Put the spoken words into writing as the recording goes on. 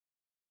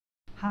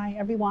Hi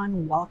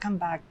everyone, welcome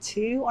back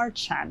to our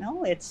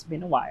channel. It's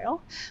been a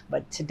while,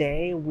 but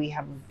today we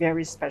have a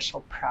very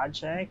special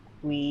project.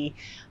 We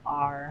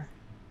are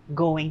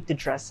going to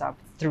dress up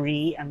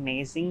three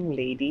amazing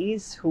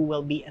ladies who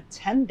will be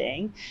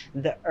attending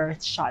the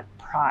EarthShot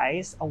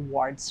Prize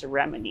award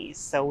ceremony.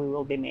 So we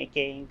will be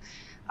making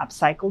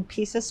upcycled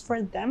pieces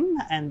for them,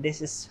 and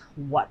this is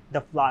what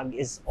the vlog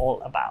is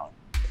all about.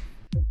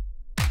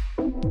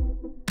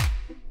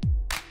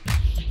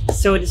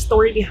 So the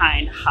story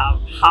behind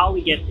how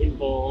we get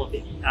involved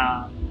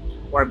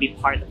or be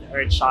part of the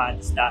EarthShot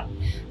is that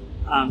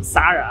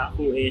Sarah,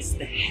 who is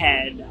the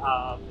head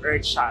of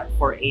EarthShot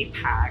for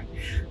APAC,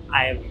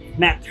 I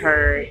met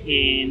her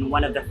in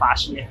one of the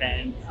fashion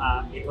events.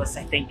 It was,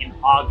 I think, in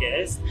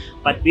August,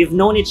 but we've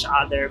known each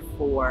other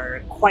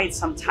for quite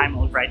some time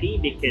already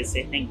because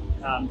I think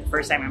the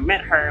first time I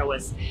met her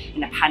was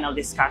in a panel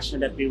discussion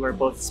that we were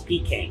both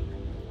speaking.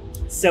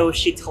 So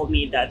she told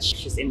me that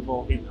she's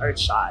involved in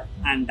EarthShot,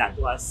 and that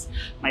was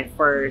my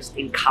first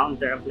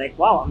encounter of like,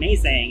 wow,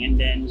 amazing. And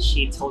then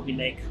she told me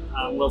like,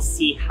 we'll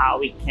see how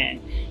we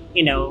can,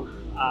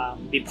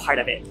 be part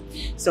of it.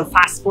 So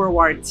fast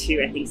forward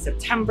to, I think,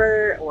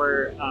 September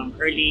or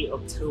early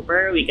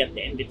October, we get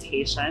the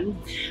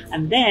invitation.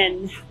 And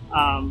then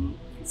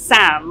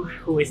Sam,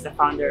 who is the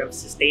founder of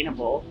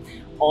Sustainable,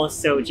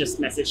 also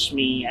just messaged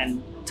me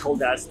and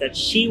told us that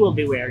she will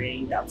be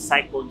wearing the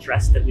upcycled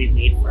dress that we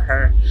made for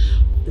her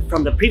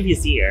from the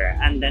previous year.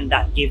 And then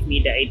that gave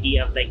me the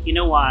idea of like, you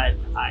know what,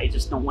 I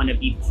just don't want to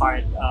be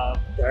part of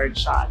the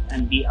EarthShot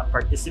and be a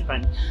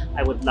participant.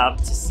 I would love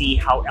to see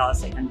how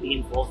else I can be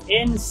involved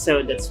in.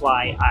 So that's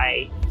why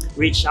I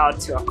reached out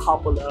to a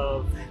couple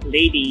of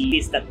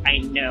ladies that I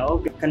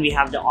know. Can we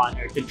have the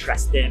honor to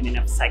dress them in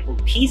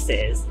upcycled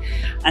pieces?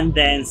 And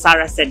then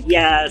Sarah said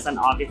yes, and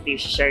obviously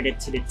she shared it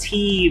to the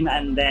team.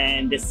 And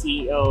then the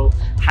CEO,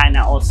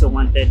 Hannah, also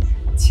wanted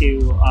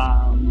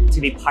to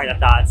be part of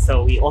that.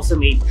 So we also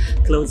made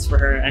clothes for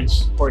her and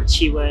for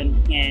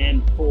Chiwon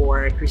and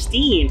for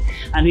Christine.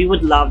 And we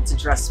would love to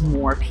dress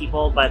more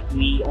people, but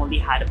we only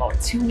had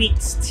about 2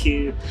 weeks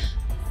to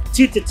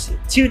 2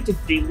 to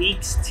 3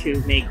 weeks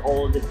to make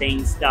all the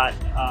things that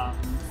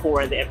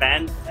for the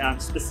event,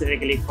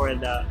 specifically for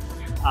the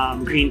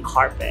green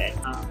carpet.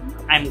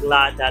 I'm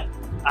glad that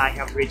I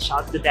have reached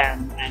out to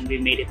them and we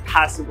made it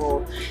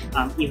possible,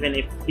 even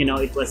if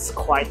it was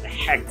quite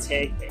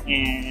hectic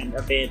and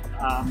a bit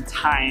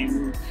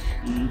time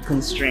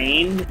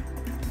constrained.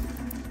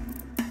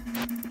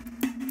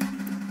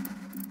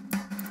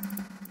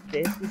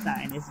 This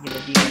design is going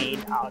to be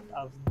made out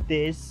of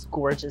this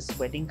gorgeous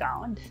wedding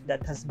gown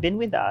that has been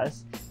with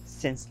us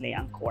since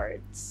Liang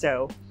Court.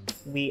 So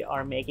we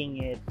are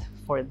making it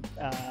for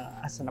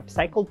as an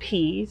upcycled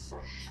piece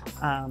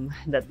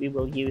that we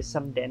will use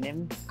some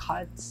denim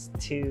cuts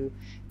to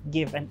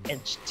give an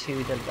edge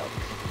to the look.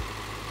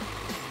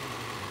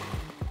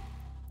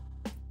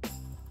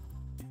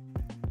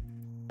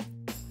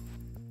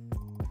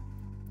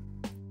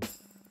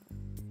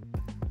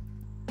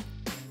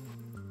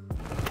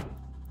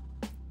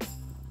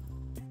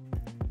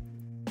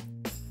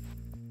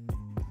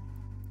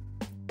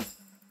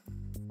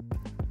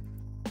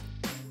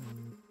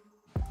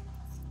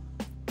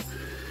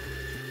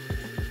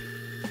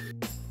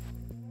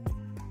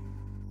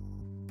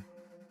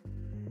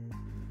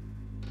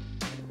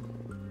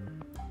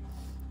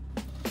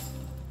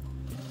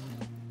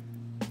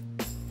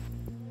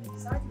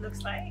 This is how it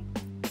looks like.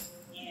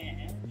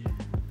 And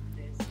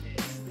this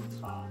is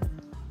the top.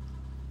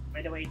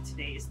 By the way,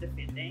 today is the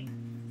fitting,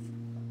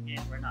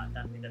 and we're not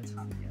done with the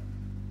top yet,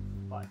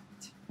 but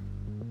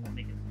we'll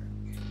make it work.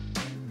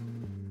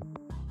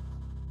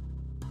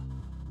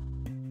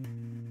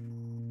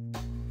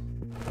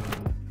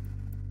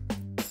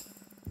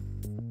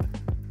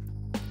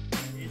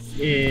 This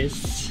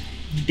is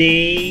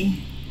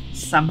day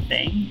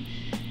something,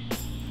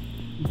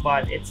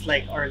 but it's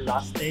like our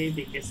last day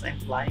because I'm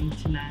flying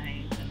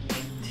tonight and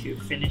need to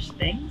finish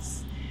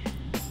things.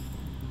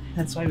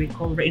 That's why we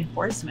call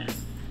reinforcement.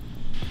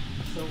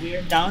 So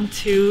we're down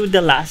to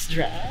the last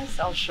dress.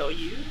 I'll show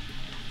you.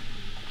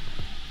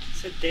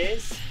 So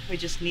this, we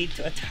just need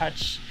to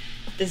attach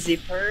the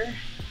zipper,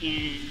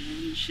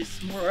 and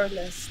she's more or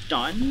less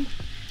done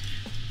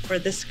for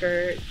the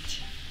skirt.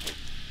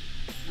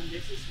 And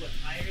this is what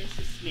Iris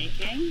is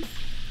making.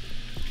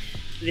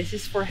 This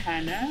is for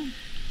Hannah.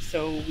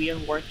 So we are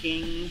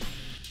working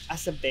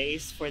as a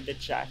base for the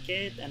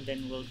jacket, and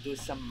then we'll do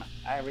some,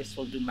 Iris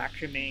will do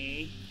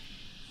macrame,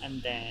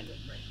 and then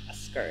a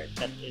skirt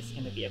that is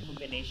going to be a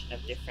combination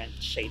of different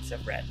shades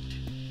of red.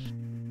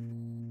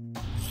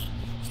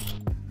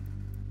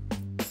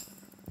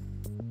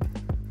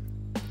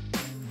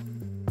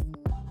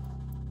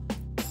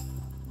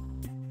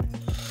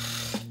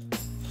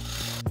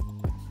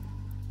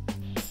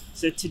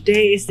 So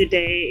today is the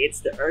day.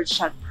 It's the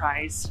EarthShot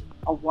Prize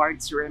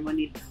award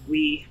ceremony.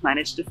 We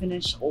managed to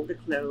finish all the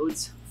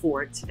clothes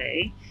for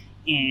today,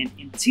 and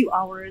in 2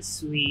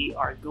 hours we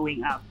are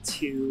going up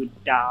to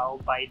Dow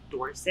by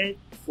Dorset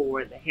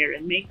for the hair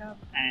and makeup,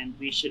 and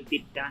we should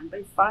be done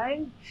by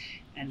 5.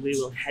 and we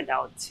will head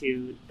out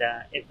to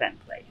the event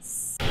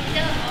place.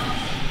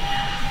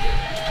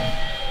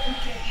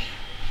 Okay,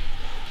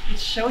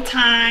 it's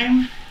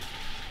showtime.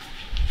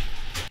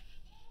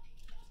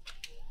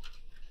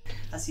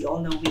 As you all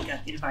know, we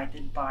got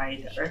invited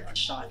by the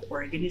EarthShot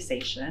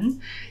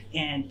organization,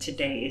 and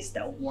today is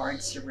the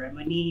award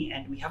ceremony,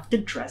 and we have to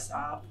dress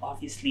up.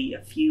 Obviously, a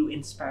few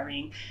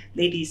inspiring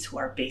ladies who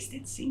are based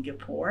in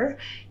Singapore,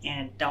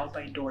 and Dow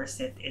by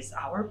Dorset is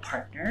our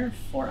partner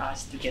for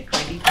us to get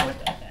ready for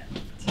the event.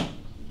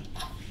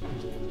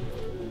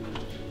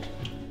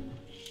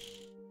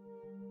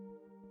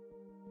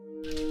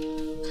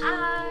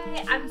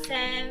 Hi, I'm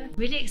Sam.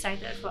 Really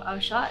excited for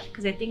EarthShot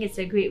because I think it's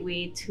a great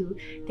way to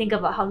think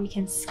about how we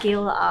can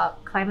scale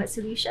up climate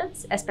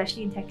solutions,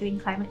 especially in tackling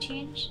climate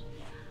change.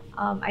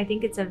 I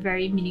think it's a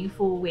very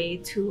meaningful way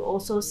to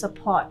also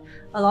support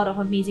a lot of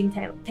amazing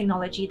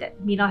technology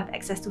that may not have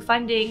access to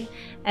funding,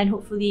 and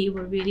hopefully it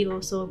will really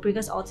also bring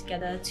us all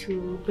together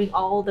to bring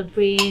all the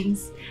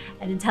brains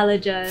and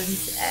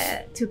intelligence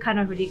to kind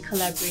of really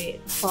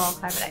collaborate for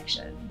climate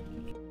action.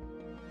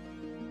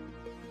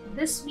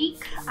 This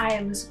week, I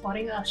am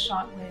supporting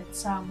EarthShot with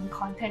some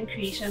content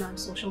creation on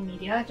social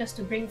media just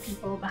to bring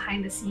people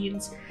behind the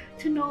scenes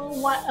to know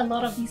what a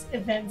lot of these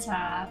events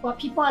are, what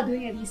people are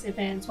doing at these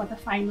events, what the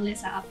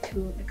finalists are up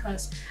to,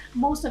 because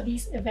most of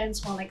these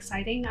events, while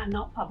exciting, are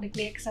not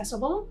publicly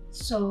accessible.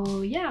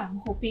 So yeah,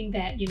 I'm hoping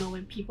that,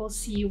 when people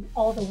see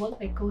all the work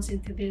that goes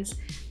into this,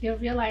 they'll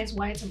realize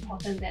why it's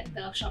important that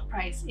the EarthShot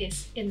Prize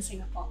is in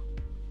Singapore.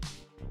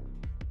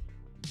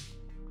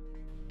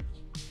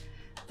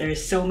 There are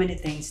so many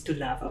things to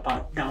love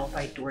about Dow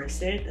by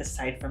Dorset.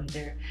 Aside from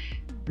their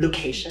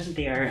location,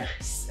 they are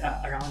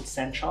around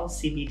central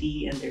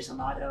CBD, and there's a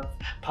lot of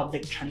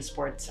public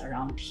transports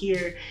around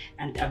here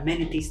and the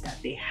amenities that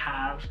they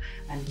have,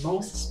 and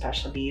most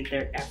especially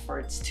their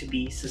efforts to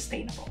be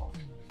sustainable.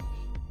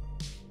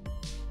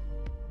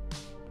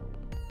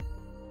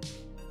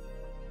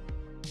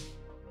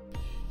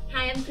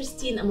 Hi, I'm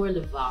Christine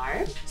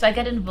Amor-Levar. So I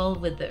got involved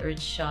with the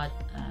EarthShot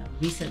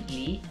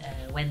recently.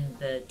 When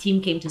the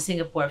team came to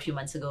Singapore a few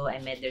months ago, I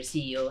met their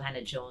CEO,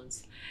 Hannah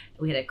Jones.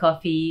 We had a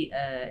coffee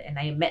and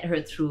I met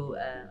her through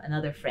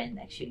another friend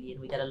actually,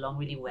 and we got along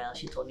really well.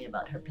 She told me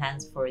about her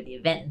plans for the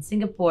event in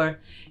Singapore,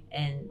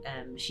 and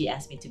she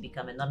asked me to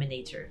become a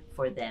nominator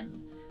for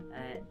them.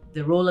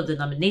 The role of the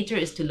nominator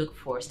is to look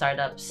for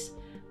startups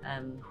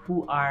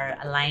who are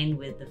aligned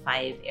with the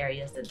 5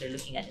 areas that they're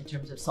looking at in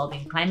terms of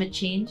solving climate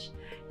change.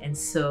 And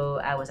so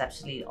I was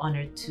absolutely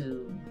honored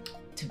to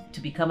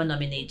become a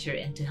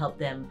nominator and to help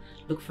them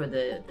look for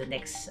the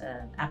next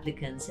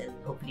applicants and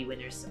hopefully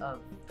winners of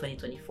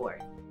 2024.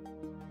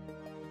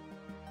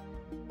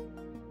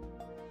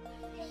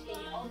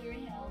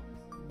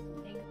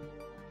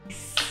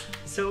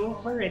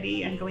 So we're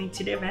ready and going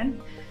to the event.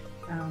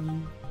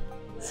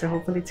 So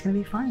hopefully it's gonna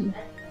be fun.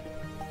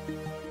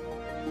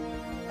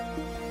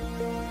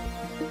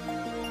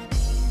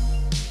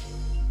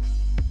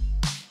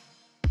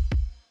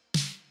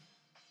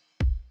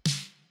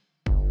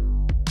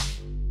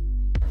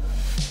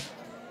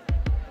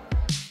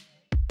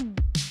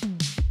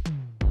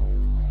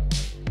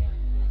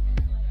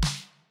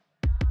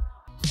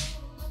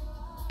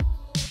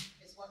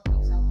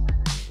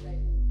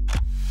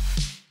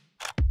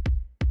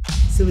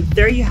 So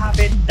there you have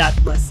it. That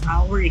was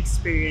our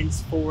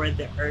experience for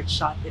the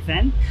EarthShot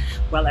event.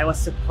 Well, I was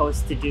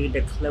supposed to do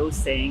the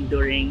closing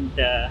during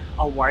the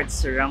award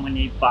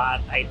ceremony,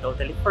 but I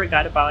totally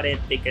forgot about it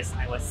because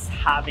I was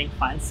having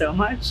fun so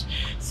much.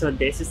 So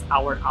this is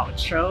our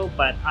outro,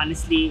 but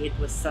honestly, it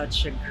was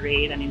such a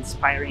great and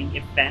inspiring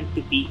event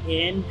to be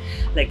in,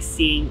 like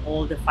seeing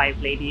all the 5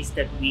 ladies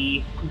that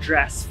we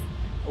dressed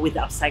with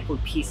the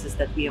upcycled pieces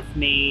that we have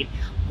made,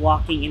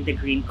 walking in the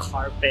green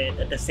carpet,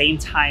 at the same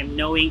time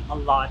knowing a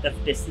lot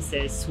of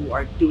businesses who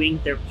are doing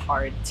their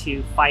part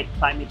to fight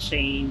climate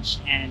change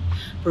and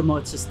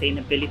promote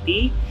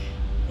sustainability.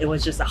 It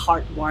was just a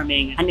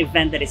heartwarming, an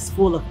event that is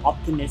full of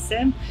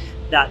optimism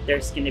that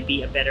there's going to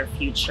be a better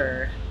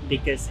future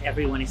because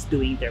everyone is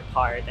doing their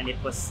part, and it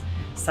was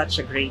such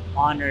a great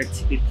honor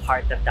to be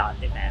part of that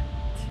event.